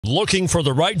Looking for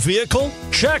the right vehicle?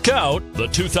 Check out the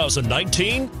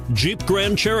 2019 Jeep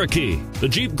Grand Cherokee. The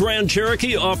Jeep Grand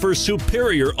Cherokee offers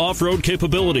superior off-road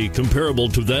capability comparable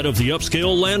to that of the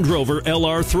upscale Land Rover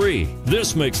LR3.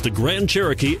 This makes the Grand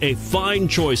Cherokee a fine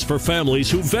choice for families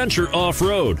who venture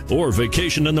off-road or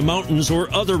vacation in the mountains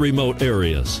or other remote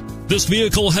areas. This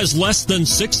vehicle has less than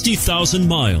 60,000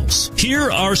 miles. Here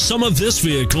are some of this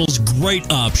vehicle's great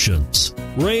options: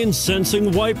 rain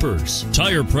sensing wipers,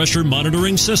 tire pressure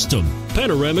monitoring system,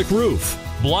 panoramic roof,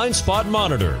 blind spot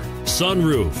monitor,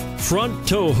 sunroof, front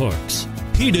tow hooks,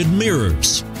 heated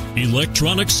mirrors,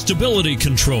 electronic stability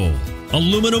control,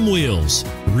 aluminum wheels,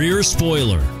 rear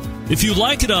spoiler. If you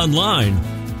like it online,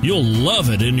 you'll love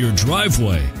it in your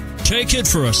driveway. Take it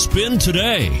for a spin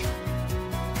today.